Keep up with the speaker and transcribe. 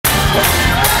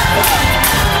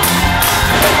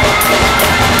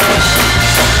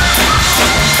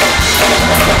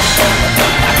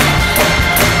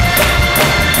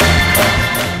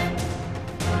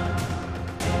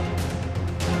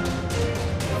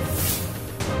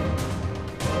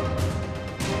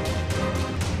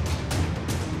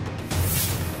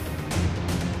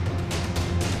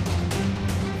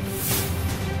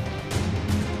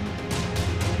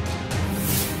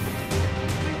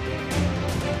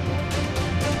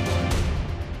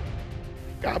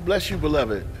God bless you,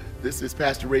 beloved. This is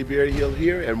Pastor Ray Berryhill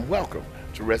here, and welcome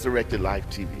to Resurrected Life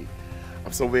TV.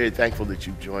 I'm so very thankful that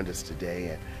you've joined us today,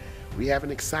 and we have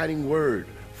an exciting word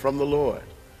from the Lord.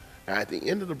 Now, at the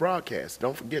end of the broadcast,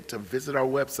 don't forget to visit our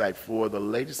website for the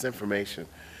latest information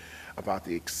about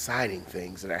the exciting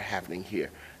things that are happening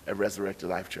here at Resurrected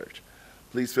Life Church.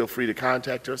 Please feel free to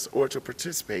contact us or to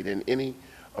participate in any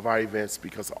of our events,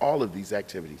 because all of these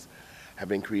activities have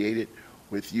been created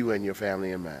with you and your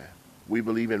family in mind. We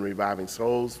believe in reviving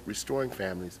souls, restoring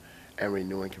families, and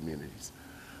renewing communities.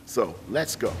 So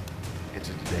let's go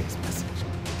into today's message.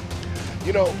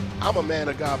 You know, I'm a man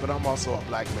of God, but I'm also a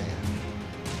black man.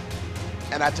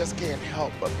 And I just can't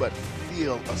help but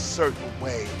feel a certain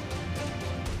way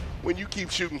when you keep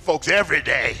shooting folks every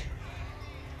day.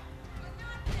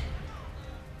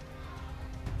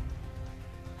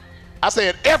 I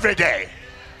said every day.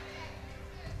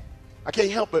 I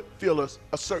can't help but feel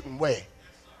a certain way.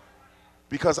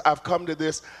 Because I've come to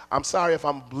this, I'm sorry if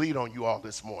I'm bleed on you all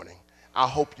this morning. I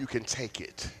hope you can take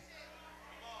it.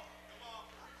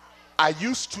 I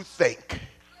used to think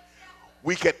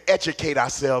we could educate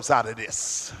ourselves out of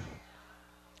this.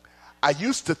 I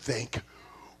used to think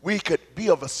we could be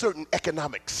of a certain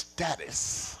economic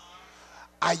status.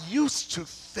 I used to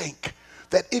think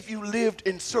that if you lived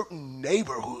in certain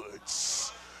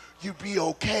neighborhoods, you'd be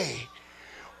okay.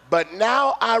 But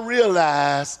now I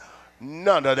realize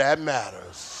none of that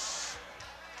matters.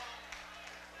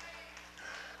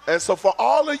 And so for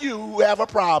all of you who have a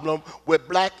problem with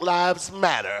Black Lives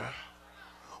Matter,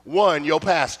 one, your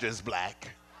pastor's black.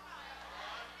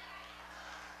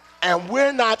 And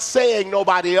we're not saying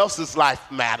nobody else's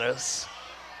life matters.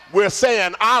 We're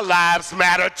saying our lives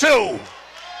matter too.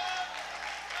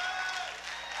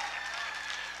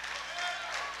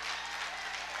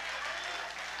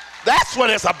 That's what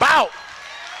it's about.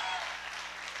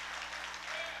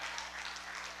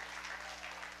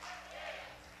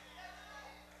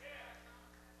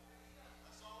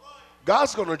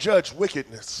 God's going to judge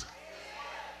wickedness.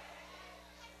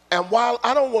 And while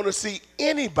I don't want to see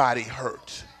anybody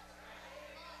hurt,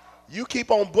 you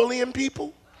keep on bullying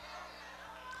people,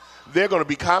 there are going to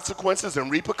be consequences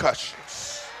and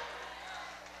repercussions.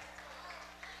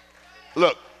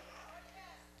 Look,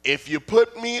 if you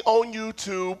put me on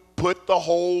YouTube, put the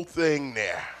whole thing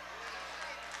there.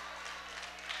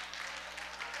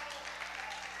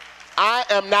 I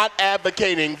am not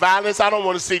advocating violence. I don't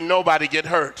want to see nobody get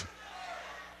hurt.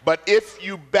 But if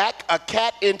you back a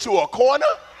cat into a corner,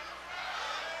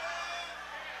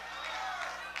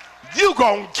 you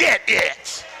gonna get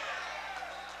it.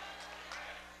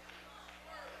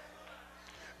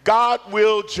 God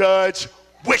will judge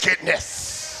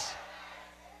wickedness.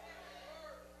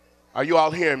 Are you all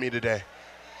hearing me today?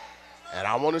 And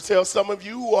I want to tell some of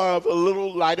you who are of a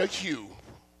little lighter hue,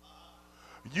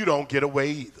 you don't get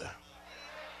away either.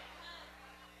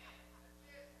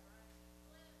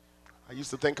 I used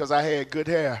to think because I had good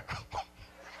hair,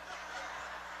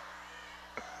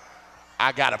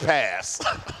 I got a pass.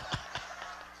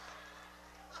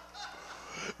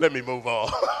 Let me move on.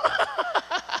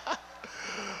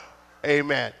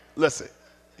 Amen. Listen,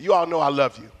 you all know I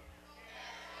love you.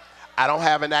 I don't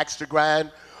have an axe to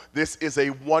grind. This is a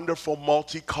wonderful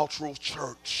multicultural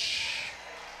church.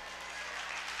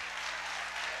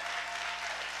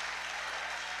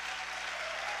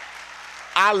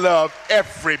 I love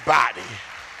everybody.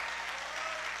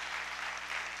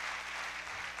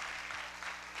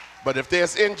 But if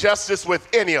there's injustice with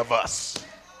any of us,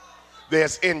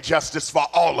 there's injustice for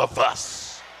all of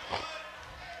us.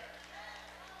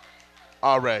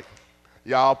 All right.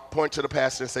 Y'all point to the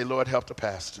pastor and say, Lord, help the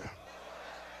pastor.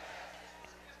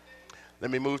 Let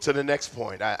me move to the next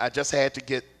point. I just had to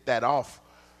get that off.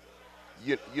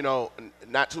 You know,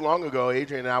 not too long ago,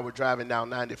 Adrian and I were driving down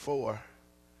 94,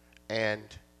 and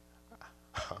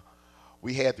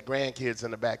we had the grandkids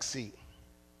in the back seat.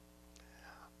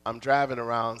 I'm driving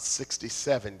around 60,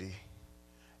 70,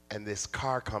 and this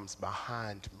car comes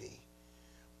behind me,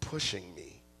 pushing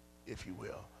me, if you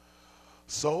will.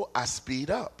 So I speed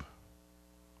up.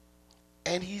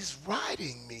 And he's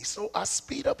riding me. So I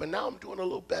speed up, and now I'm doing a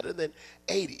little better than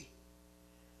 80.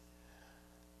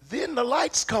 Then the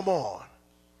lights come on,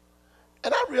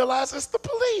 and I realize it's the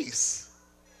police.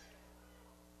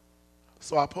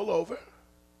 So I pull over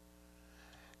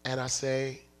and I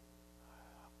say,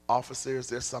 "Officer, is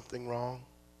there something wrong?"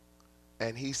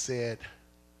 And he said,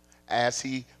 as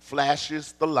he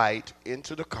flashes the light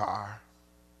into the car,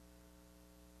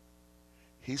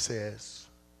 he says,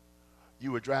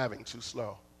 "You were driving too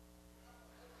slow."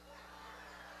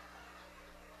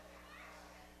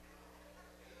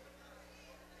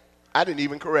 I didn't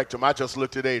even correct him. I just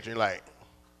looked at Adrian like,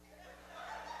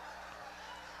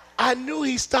 I knew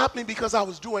he stopped me because I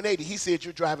was doing 80. He said,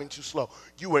 "You're driving too slow.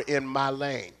 You were in my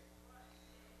lane."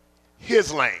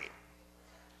 His lane.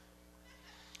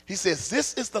 He says,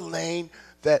 "This is the lane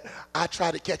that I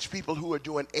try to catch people who are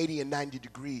doing 80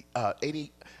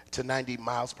 to 90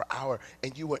 miles per hour,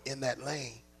 and you were in that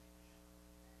lane."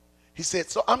 He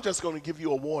said, "So I'm just going to give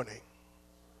you a warning."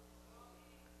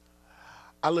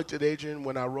 I looked at Adrian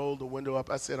when I rolled the window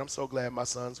up. I said, "I'm so glad my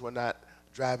sons were not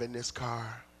driving this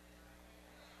car."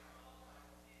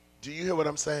 Do you hear what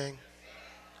I'm saying?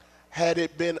 Had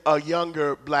it been a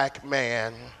younger black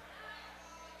man,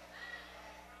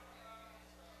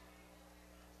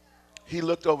 he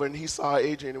looked over and he saw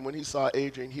Adrian, and when he saw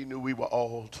Adrian, he knew we were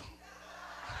old.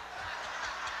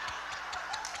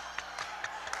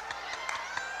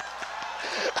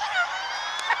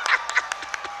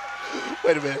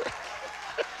 Wait a minute.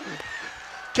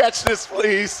 Catch this,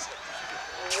 please.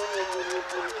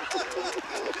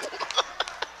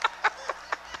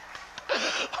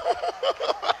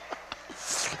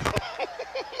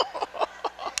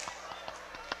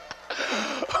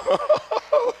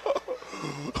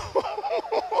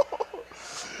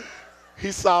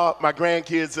 He saw my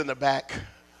grandkids in the back.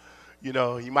 You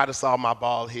know, you might have saw my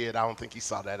bald head. I don't think he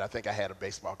saw that. I think I had a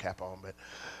baseball cap on. But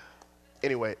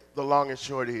anyway, the long and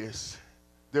short is,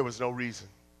 there was no reason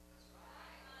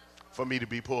for me to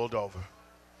be pulled over.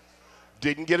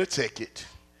 Didn't get a ticket.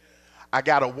 I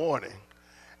got a warning.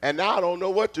 And now I don't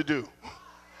know what to do.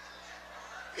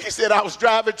 He said I was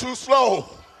driving too slow.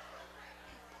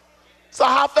 So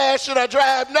how fast should I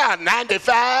drive now?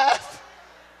 95?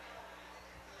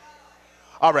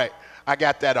 All right, I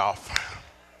got that off.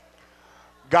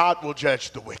 God will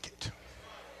judge the wicked.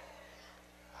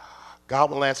 God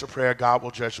will answer prayer. God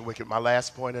will judge the wicked. My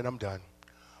last point, and I'm done.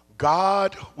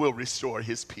 God will restore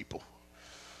his people.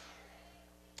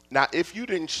 Now, if you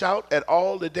didn't shout at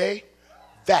all today,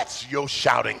 that's your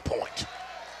shouting point.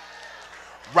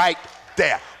 Right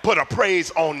there. Put a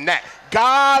praise on that.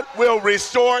 God will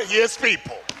restore his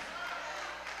people.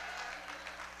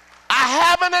 I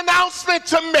have an announcement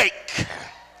to make.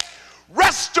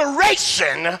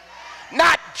 Restoration,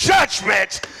 not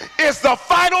judgment, is the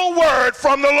final word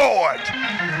from the Lord.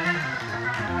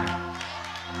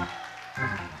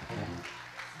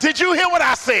 Did you hear what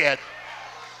I said?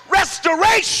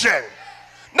 Restoration,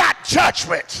 not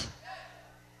judgment,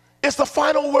 is the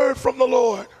final word from the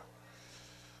Lord.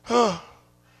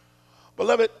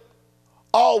 Beloved,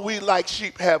 all we like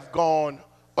sheep have gone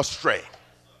astray.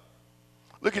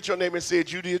 Look at your neighbor and say,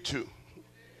 "You did too."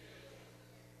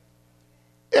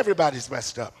 Everybody's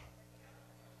messed up.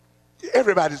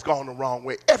 Everybody's gone the wrong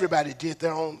way. Everybody did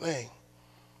their own thing.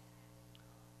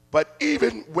 But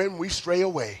even when we stray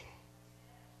away,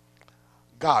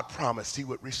 God promised he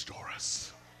would restore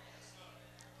us.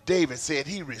 David said,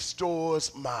 "He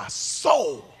restores my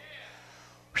soul."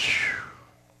 Whew.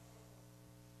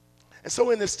 And so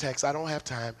in this text, I don't have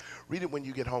time. Read it when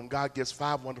you get home. God gives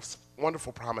 5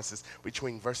 wonderful promises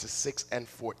between verses 6 and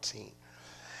 14.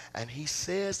 And he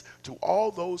says to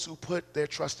all those who put their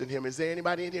trust in him, is there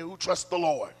anybody in here who trusts the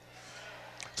Lord?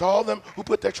 To all them who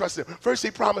put their trust in him. First,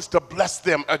 he promised to bless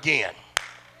them again.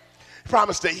 He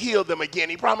promised to heal them again.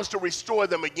 He promised to restore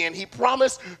them again. He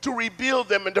promised to rebuild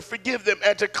them and to forgive them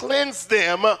and to cleanse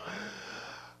them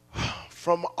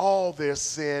from all their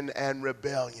sin and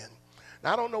rebellion.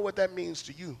 Now, I don't know what that means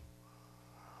to you,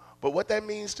 but what that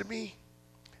means to me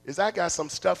is I got some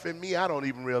stuff in me I don't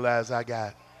even realize I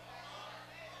got.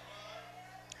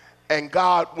 And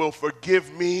God will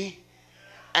forgive me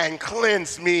and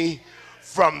cleanse me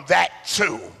from that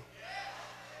too,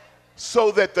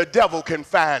 so that the devil can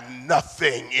find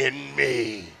nothing in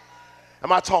me.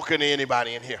 Am I talking to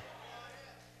anybody in here?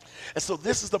 And so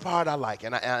this is the part I like,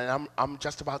 and I'm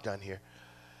just about done here.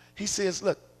 He says,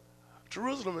 look,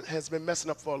 Jerusalem has been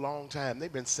messing up for a long time.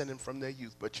 They've been sinning from their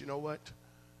youth, but you know what?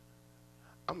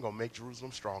 I'm going to make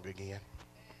Jerusalem strong again.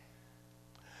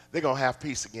 They're going to have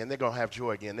peace again. They're going to have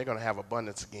joy again. They're going to have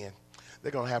abundance again.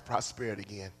 They're going to have prosperity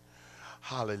again.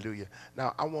 Hallelujah.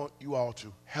 Now, I want you all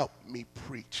to help me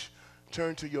preach.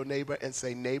 Turn to your neighbor and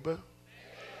say, "Neighbor,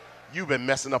 you've been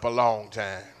messing up a long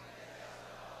time.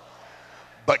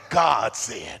 But God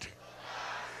said,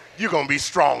 you're going to be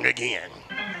strong again.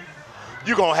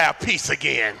 you're going to have peace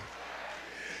again.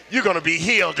 You're going to be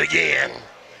healed again.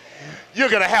 You're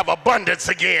going to have abundance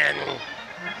again.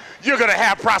 You're going to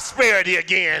have prosperity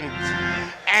again.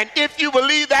 And if you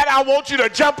believe that, I want you to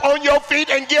jump on your feet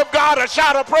and give God a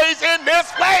shout of praise in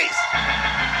this place.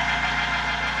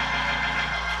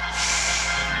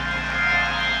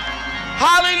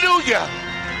 Hallelujah.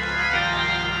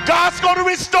 God's going to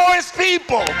restore his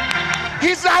people.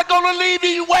 He's not going to leave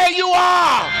you where you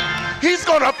are. He's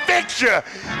going to fix you.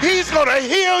 He's going to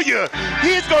heal you.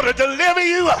 He's going to deliver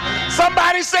you.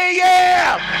 Somebody say,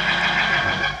 yeah.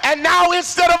 And now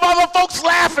instead of other folks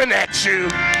laughing at you,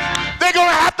 they're going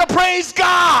to have to praise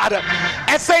God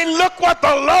and say, look what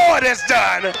the Lord has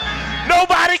done.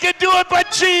 Nobody can do it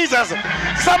but Jesus.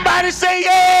 Somebody say,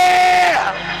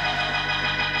 yeah.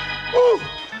 Woo.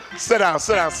 Sit down,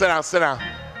 sit down, sit down, sit down.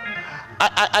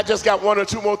 I just got one or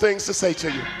two more things to say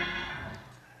to you.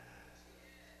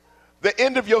 The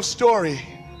end of your story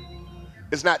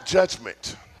is not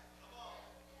judgment.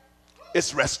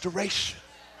 It's restoration.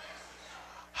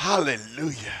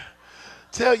 Hallelujah.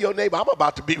 Tell your neighbor, I'm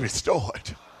about to be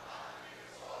restored.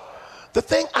 The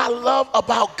thing I love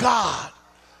about God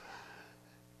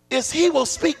is he will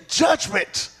speak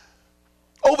judgment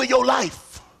over your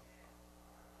life.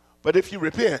 But if you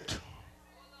repent,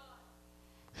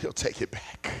 he'll take it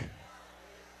back.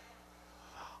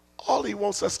 All he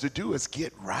wants us to do is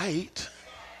get right.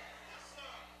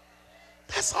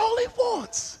 That's all he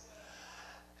wants.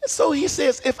 And so he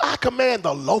says, if I command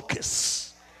the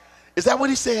locusts, is that what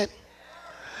he said?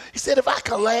 He said, if I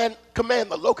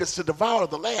command the locusts to devour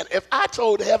the land, if I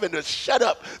told heaven to shut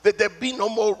up, that there be no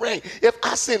more rain, if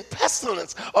I send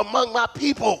pestilence among my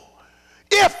people,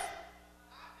 if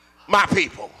my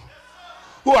people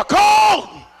who are called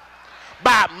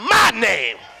by my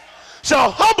name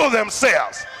shall humble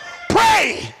themselves,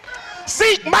 pray,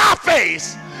 seek my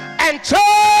face, and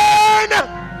turn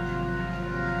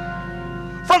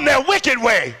from their wicked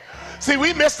way. See,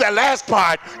 we missed that last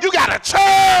part. You got to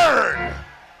turn.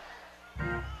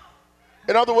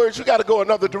 In other words, you got to go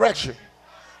another direction.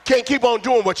 Can't keep on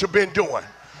doing what you've been doing.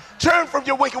 Turn from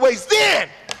your wicked ways. Then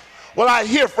will I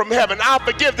hear from heaven. I'll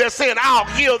forgive their sin. I'll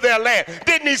heal their land.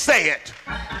 Didn't he say it?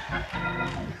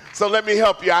 So let me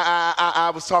help you.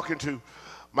 I was talking to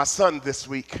my son this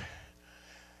week,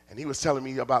 and he was telling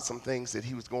me about some things that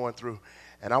he was going through.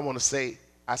 And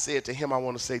I said to him, I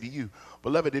want to say to you,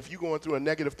 beloved, if you're going through a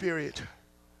negative period,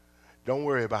 don't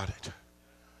worry about it.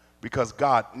 Because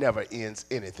God never ends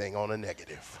anything on a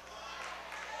negative.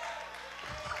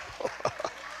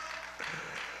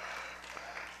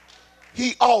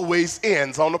 He always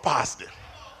ends on a positive.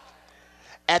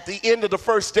 At the end of the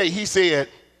first day, he said,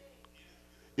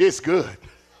 it's good.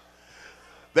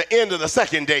 The end of the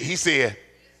second day, he said,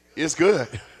 it's good.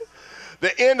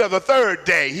 The end of the third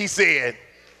day, he said.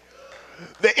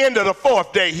 The end of the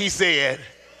fourth day, he said.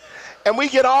 And we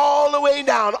get all the way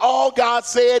down. All God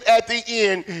said at the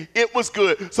end, it was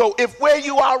good. So if where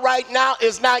you are right now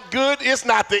is not good, it's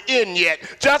not the end yet.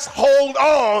 Just hold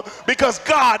on, because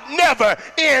God never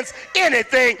ends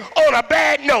anything on a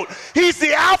bad note. He's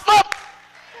the Alpha.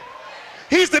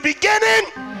 He's the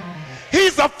beginning.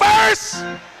 He's the first.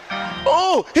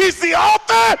 Oh, he's the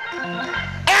author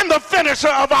and the finisher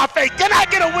of our faith. Can I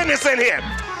get a witness in here?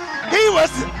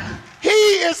 He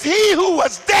is he who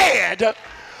was dead,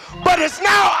 but is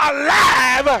now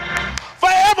alive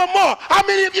forevermore. How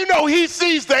many of you know he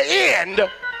sees the end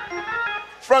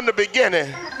from the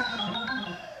beginning?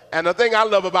 And the thing I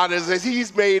love about it is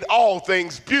he's made all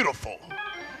things beautiful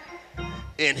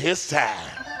in his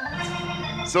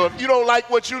time. So if you don't like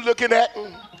what you're looking at,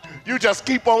 you just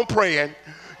keep on praying.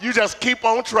 You just keep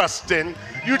on trusting.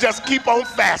 You just keep on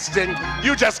fasting.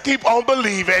 You just keep on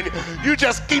believing. You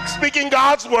just keep speaking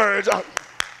God's words.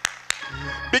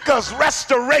 Because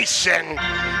restoration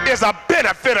is a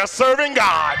benefit of serving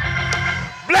God.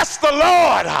 Bless the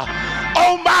Lord,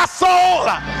 oh my soul,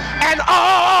 and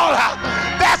all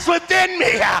that's within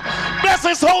me. Bless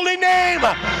his holy name.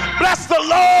 Bless the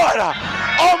Lord,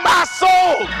 oh my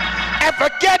soul, and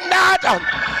forget not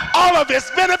all of his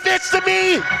benefits to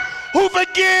me, who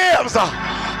forgives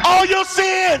all your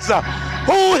sins,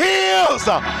 who heals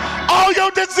all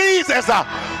your diseases,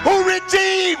 who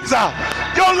redeems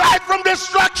your life from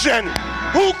destruction,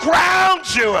 who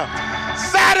crowns you,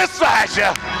 satisfies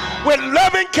you with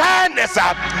loving kindness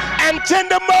and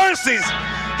tender mercies.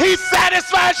 He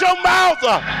satisfies your mouth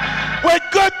with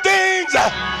good things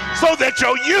so that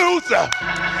your youth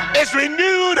is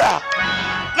renewed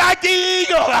like the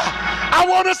eagle. I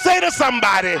want to say to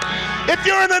somebody, if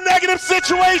you're in a negative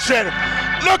situation,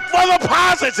 look for the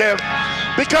positive,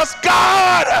 because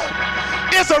God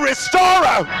is a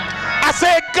restorer. I I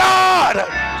said,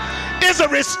 God is a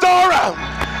restorer.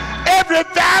 Every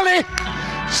valley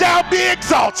shall be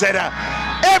exalted.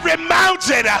 Every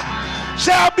mountain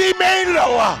shall be made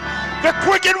lower. The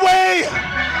crooked way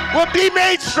will be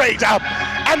made straight,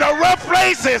 and the rough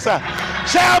places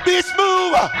shall be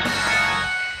smooth.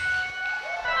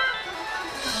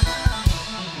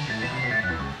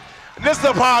 This is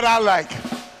the part I like.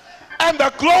 And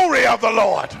the glory of the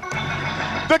Lord,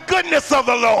 the goodness of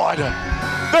the Lord,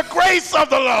 the grace of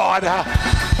the Lord,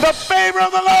 the favor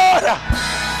of the Lord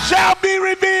shall be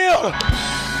revealed,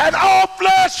 and all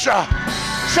flesh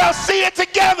shall see it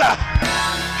together.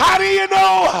 How do you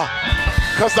know?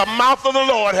 Because the mouth of the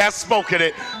Lord has spoken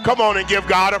it. Come on and give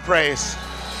God a praise.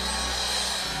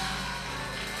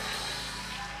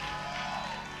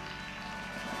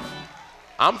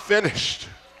 I'm finished.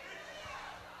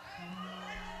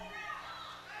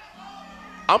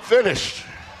 I'm finished.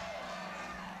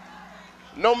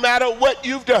 No matter what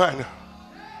you've done,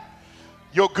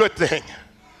 your good thing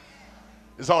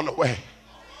is on the way.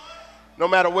 No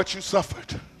matter what you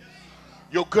suffered,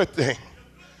 your good thing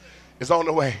is on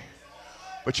the way.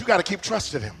 But you got to keep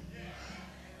trusting him.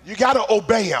 You got to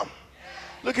obey him.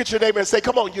 Look at your neighbor and say,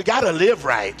 come on, you got to live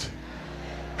right.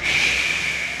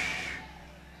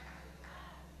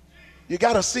 You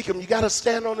got to seek him. You got to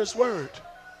stand on his word.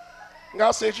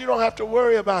 God says you don't have to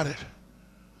worry about it.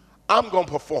 I'm going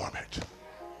to perform it.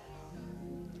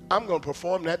 I'm going to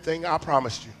perform that thing I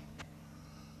promised you.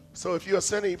 So if you're a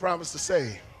sinner, he promised to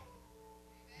save.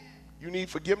 You need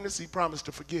forgiveness, he promised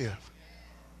to forgive.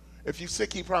 If you're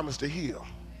sick, he promised to heal.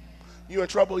 You're in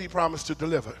trouble, he promised to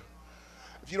deliver.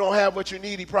 If you don't have what you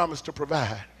need, he promised to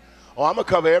provide. Oh, I'm going to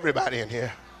cover everybody in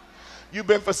here. You've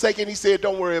been forsaken, he said,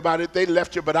 don't worry about it. They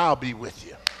left you, but I'll be with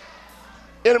you.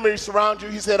 Enemies surround you,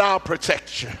 he said, I'll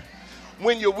protect you.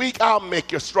 When you're weak, I'll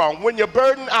make you strong. When you're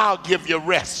burdened, I'll give you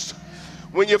rest.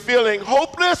 When you're feeling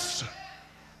hopeless,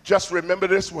 just remember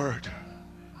this word.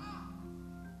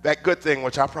 That good thing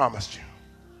which I promised you,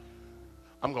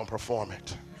 I'm going to perform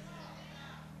it.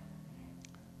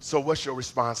 So what's your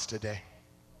response today?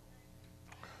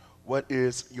 What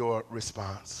is your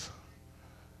response?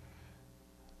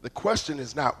 The question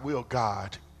is not, will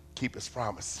God keep his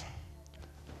promise?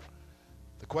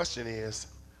 The question is,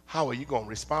 how are you going to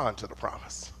respond to the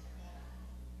promise?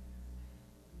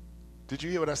 Did you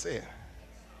hear what I said?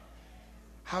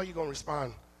 How are you going to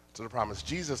respond to the promise?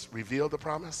 Jesus revealed the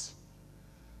promise.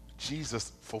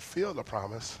 Jesus fulfilled the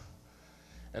promise.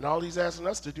 And all he's asking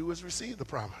us to do is receive the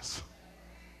promise.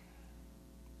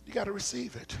 You got to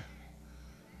receive it.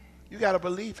 You got to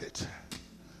believe it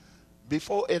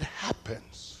before it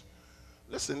happens.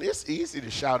 Listen, it's easy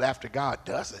to shout after God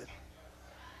does it.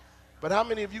 But how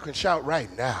many of you can shout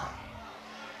right now?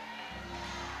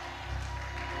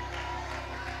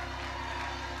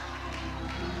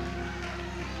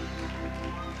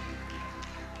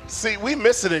 See, we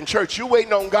miss it in church. You're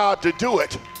waiting on God to do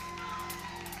it.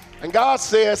 And God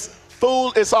says,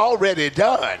 fool, it's already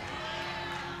done.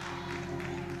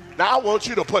 Now I want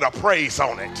you to put a praise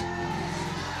on it,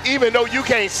 even though you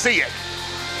can't see it.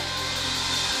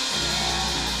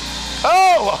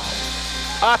 Oh,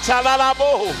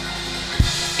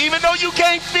 even though you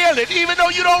can't feel it, even though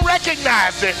you don't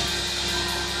recognize it,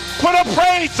 put a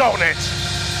praise on it.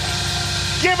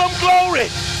 Give him glory.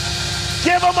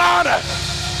 Give him honor.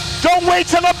 Don't wait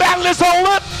till the battle is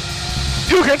over.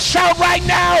 You can shout right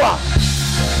now.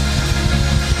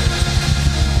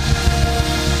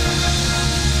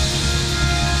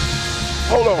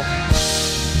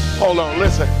 Hold on,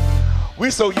 listen.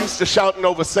 We so used to shouting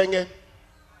over singing.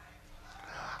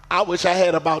 I wish I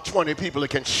had about 20 people that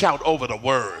can shout over the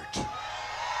word.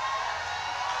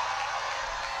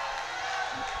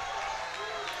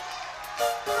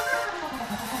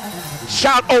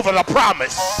 Shout over the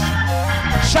promise.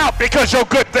 Shout because your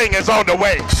good thing is on the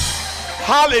way.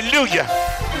 Hallelujah.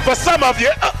 For some of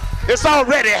you, it's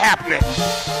already happening.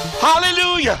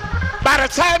 Hallelujah. By the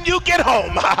time you get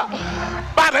home,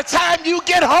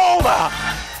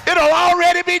 it'll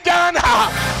already be done.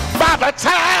 By the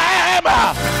time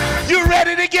you're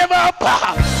ready to give up,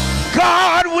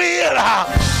 God will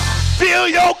fill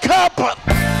your cup.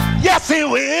 Yes, he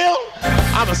will.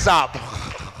 I'm going to stop.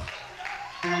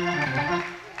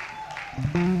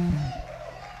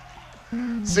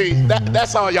 See,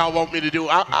 that's all y'all want me to do.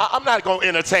 I'm not going to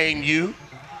entertain you.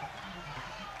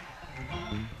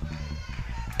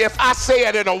 If I say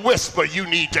it in a whisper, you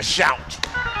need to shout.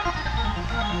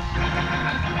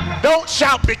 Don't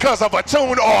shout because of a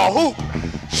tune or a hoop.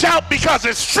 Shout because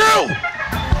it's true.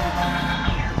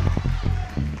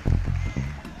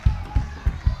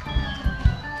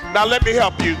 Now let me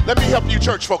help you. Let me help you,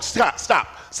 church folks. Stop.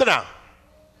 Sit down.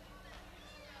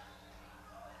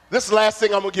 This is the last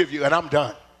thing I'm going to give you, and I'm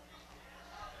done.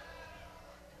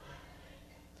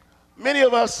 Many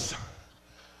of us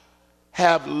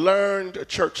have learned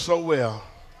church so well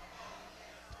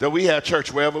that we have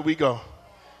church wherever we go.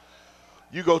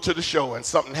 You go to the show and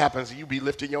something happens and you be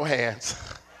lifting your hands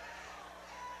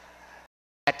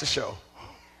at the show,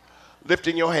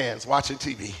 lifting your hands, watching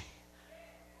TV.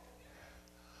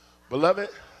 Beloved,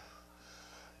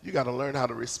 you got to learn how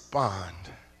to respond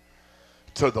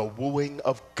to the wooing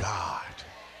of God.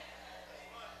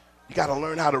 You got to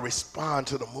learn how to respond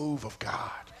to the move of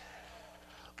God.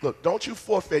 Look, don't you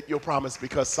forfeit your promise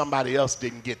because somebody else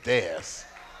didn't get theirs.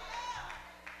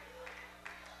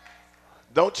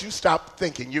 Don't you stop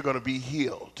thinking you're going to be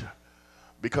healed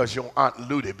because your Aunt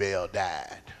Lutie Bell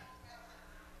died.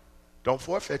 Don't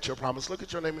forfeit your promise. Look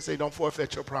at your name and say, don't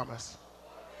forfeit your promise.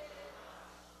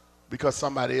 Because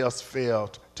somebody else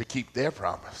failed to keep their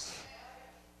promise.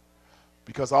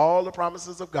 Because all the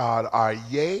promises of God are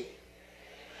yea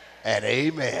and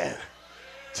amen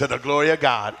to the glory of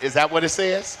God. Is that what it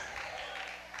says?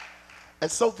 And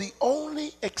so the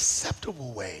only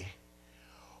acceptable way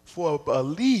for a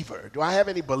believer, do I have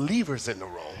any believers in the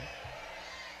room?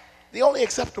 The only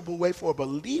acceptable way for a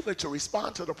believer to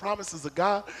respond to the promises of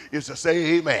God is to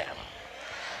say amen.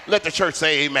 Let the church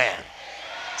say amen.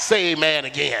 Say amen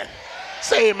again.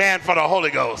 Say amen for the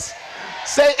Holy Ghost.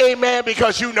 Say amen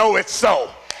because you know it's so.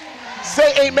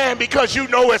 Say amen because you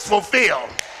know it's fulfilled.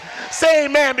 Say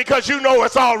amen because you know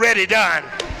it's already done.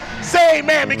 Say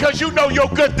amen because you know your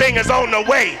good thing is on the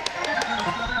way.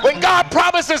 When God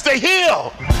promises to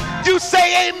heal, you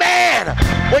say amen.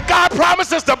 When God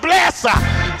promises to bless,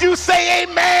 you say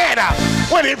amen.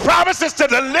 When he promises to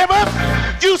deliver,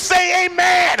 you say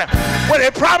amen. When he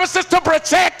promises to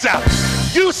protect,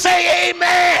 you say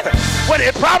amen. When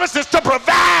he promises to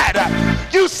provide,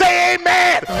 you say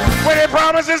amen. When he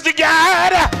promises to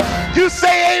guide, you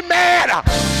say amen.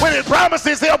 When he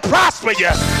promises he'll prosper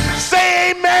you,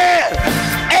 say amen.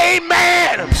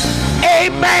 Amen.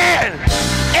 Amen.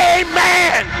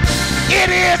 Amen. It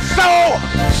is so.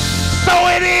 So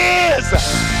it is.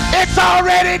 It's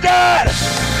already done.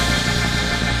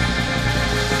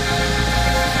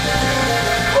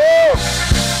 Woo.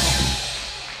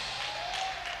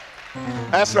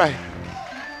 That's right.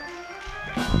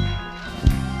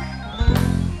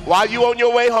 While you on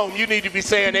your way home, you need to be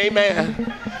saying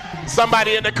amen.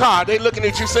 Somebody in the car, they looking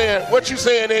at you saying, what you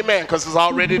saying amen? Because it's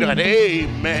already done.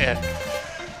 Amen.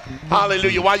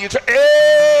 Hallelujah. While you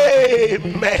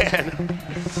amen.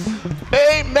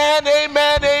 Amen,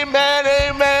 amen, amen, amen,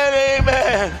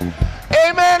 amen.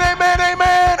 Amen, amen,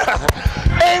 amen.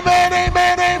 Amen,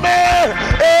 amen, amen.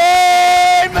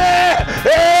 Amen.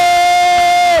 Hey.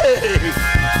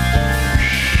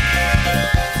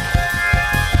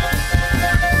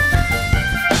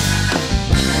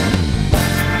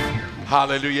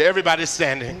 Hallelujah. Everybody's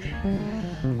standing.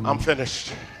 I'm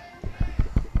finished.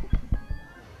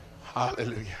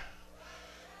 Hallelujah.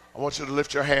 I want you to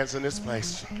lift your hands in this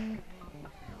place.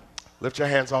 Lift your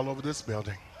hands all over this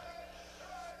building.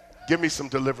 Give me some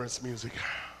deliverance music.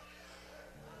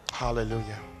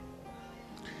 Hallelujah.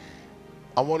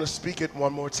 I want to speak it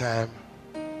one more time.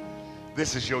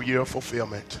 This is your year of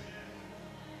fulfillment.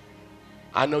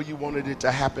 I know you wanted it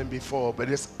to happen before, but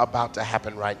it's about to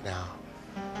happen right now.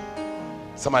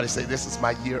 Somebody say, this is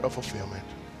my year of fulfillment.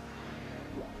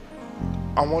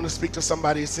 I want to speak to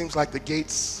somebody. It seems like the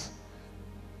gates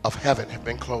of heaven have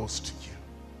been closed to you.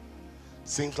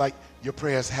 Seems like your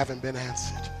prayers haven't been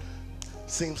answered.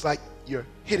 Seems like you're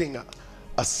hitting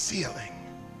a ceiling.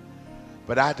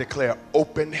 But I declare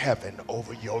open heaven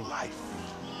over your life.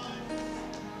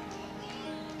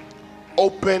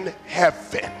 Open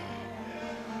heaven.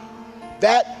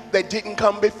 That didn't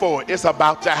come before is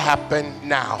about to happen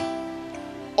now.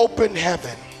 Open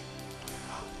heaven.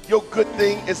 Your good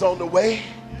thing is on the way.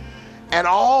 And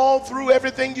all through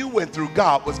everything you went through,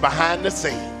 God was behind the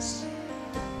scenes,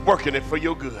 working it for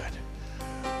your good.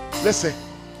 Listen,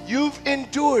 you've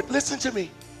endured, listen to me.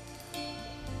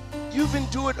 You've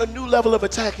endured a new level of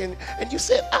attack, and you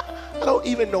said, I don't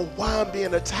even know why I'm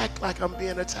being attacked like I'm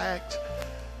being attacked.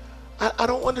 I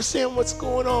don't understand what's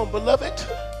going on, beloved.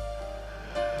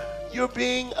 You're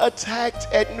being attacked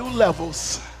at new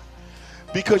levels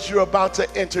because you're about to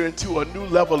enter into a new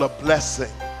level of blessing,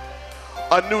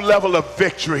 a new level of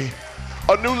victory,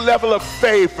 a new level of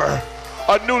favor,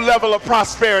 a new level of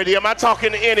prosperity. Am I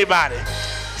talking to anybody?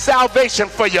 Salvation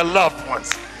for your loved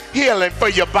ones, healing for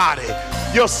your body.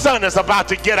 Your son is about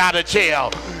to get out of jail.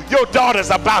 Your daughter's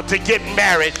about to get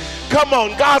married. Come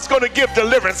on, God's going to give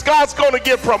deliverance. God's going to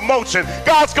give promotion.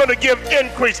 God's going to give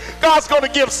increase. God's going to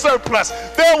give surplus.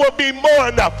 There will be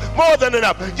more than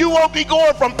enough. You won't be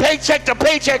going from paycheck to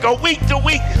paycheck or week to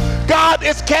week. God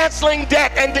is canceling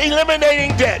debt and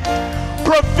eliminating debt.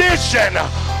 Provision,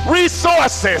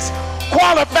 resources,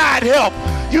 qualified help.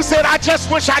 You said, I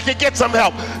just wish I could get some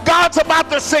help. God's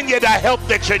about to send you the help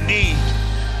that you need.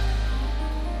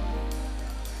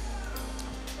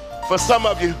 For some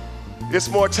of you, it's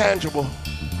more tangible.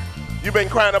 You've been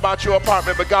crying about your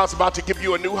apartment, but God's about to give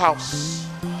you a new house.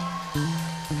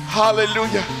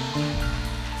 Hallelujah.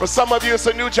 For some of you, it's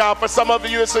a new job. For some of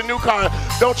you, it's a new car.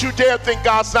 Don't you dare think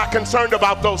God's not concerned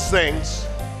about those things.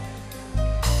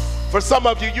 For some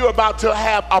of you, you're about to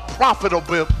have a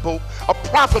profitable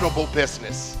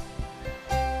business.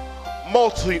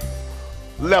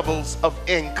 Multi-levels of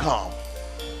income.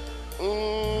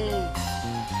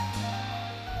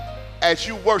 As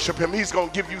you worship him, he's going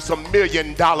to give you some $1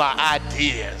 million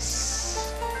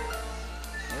ideas.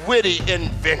 Witty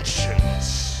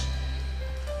inventions.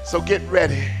 So get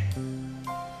ready.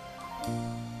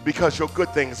 Because your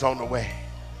good thing is on the way.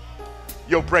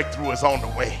 Your breakthrough is on the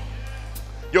way.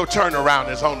 Your turnaround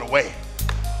is on the way.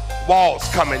 Walls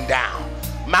coming down.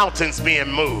 Mountains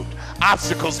being moved.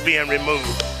 Obstacles being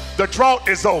removed. The drought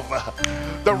is over.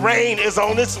 The rain is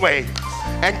on its way.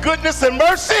 And goodness and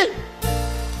mercy,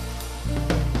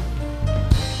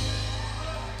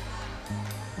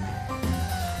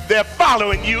 they're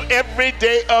following you every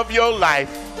day of your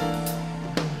life.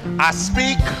 I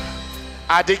speak,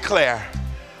 I declare,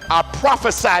 I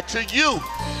prophesy to you,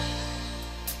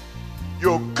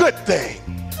 your good thing.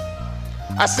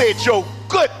 I said your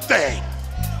good thing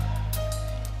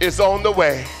is on the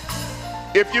way.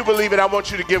 If you believe it, I want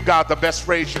you to give God the best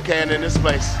praise you can in this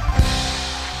place.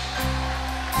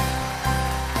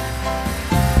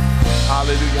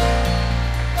 Hallelujah.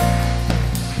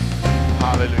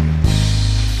 Hallelujah.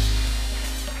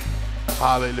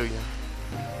 Hallelujah.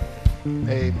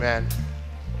 Amen.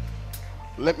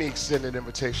 Let me extend an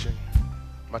invitation.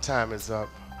 My time is up.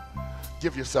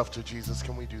 Give yourself to Jesus.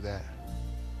 Can we do that?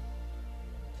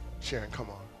 Sharon, come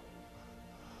on.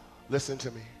 Listen to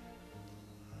me.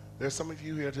 There's some of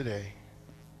you here today.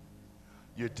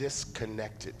 You're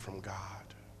disconnected from God.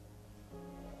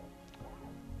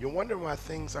 You're wondering why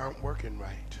things aren't working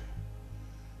right.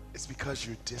 It's because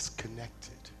you're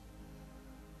disconnected.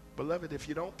 Beloved, if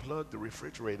you don't plug the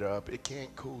refrigerator up, it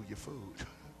can't cool your food.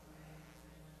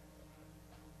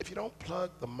 If you don't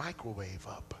plug the microwave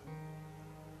up,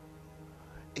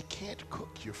 it can't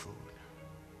cook your food.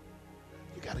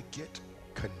 You got to get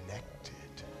connected.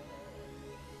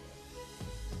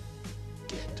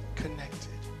 Get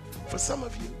connected. For some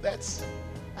of you, that's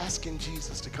asking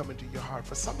Jesus to come into your heart.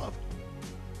 For some of you,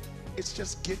 it's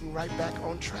just getting right back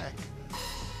on track.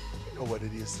 You know what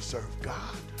it is to serve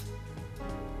God.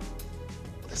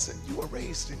 Listen, you were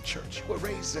raised in church. You were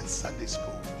raised in Sunday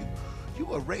school. You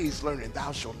were raised learning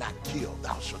thou shalt not kill,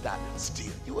 thou shalt not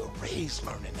steal. You were raised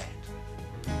learning that.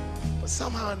 But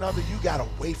somehow or another, you got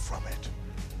away from it.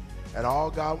 And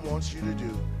all God wants you to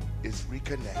do is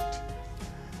reconnect.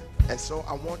 And so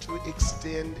I want to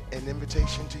extend an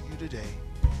invitation to you today.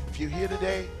 If you're here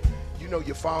today, you know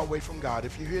you're far away from God.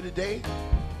 If you're here today,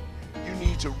 you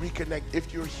need to reconnect.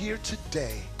 If you're here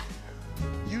today,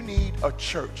 you need a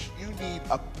church. You need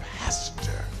a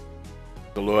pastor.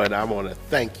 The Lord, I want to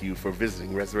thank you for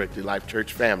visiting Resurrected Life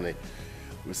Church family.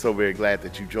 We're so very glad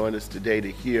that you joined us today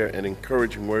to hear an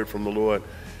encouraging word from the Lord.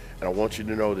 And I want you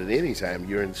to know that anytime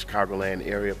you're in the Chicagoland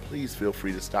area, please feel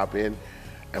free to stop in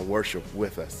and worship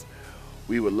with us.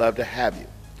 We would love to have you.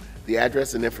 The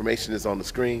address and information is on the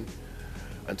screen.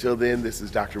 Until then, this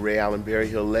is Dr. Ray Allen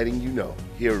Berryhill letting you know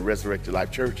here at Resurrected Life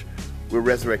Church, we're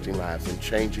resurrecting lives and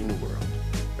changing the world.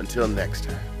 Until next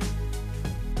time.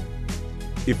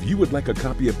 If you would like a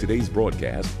copy of today's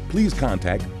broadcast, please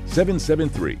contact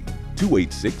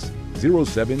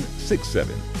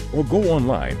 773-286-0767 or go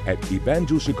online at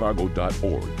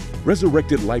evangelchicago.org.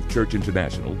 Resurrected Life Church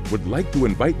International would like to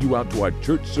invite you out to our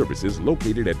church services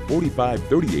located at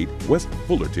 4538 West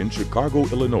Fullerton, Chicago,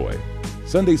 Illinois.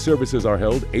 Sunday services are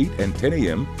held 8 and 10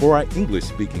 a.m. for our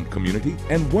English-speaking community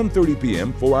and 1:30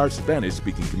 p.m. for our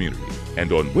Spanish-speaking community,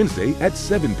 and on Wednesday at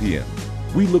 7 p.m.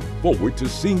 We look forward to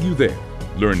seeing you there.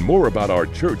 Learn more about our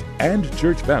church and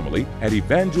church family at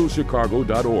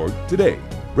evangelchicago.org today.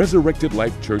 Resurrected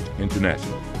Life Church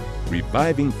International.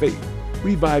 Reviving faith,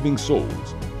 reviving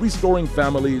souls, restoring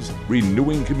families,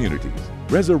 renewing communities,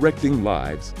 resurrecting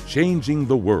lives, changing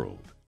the world.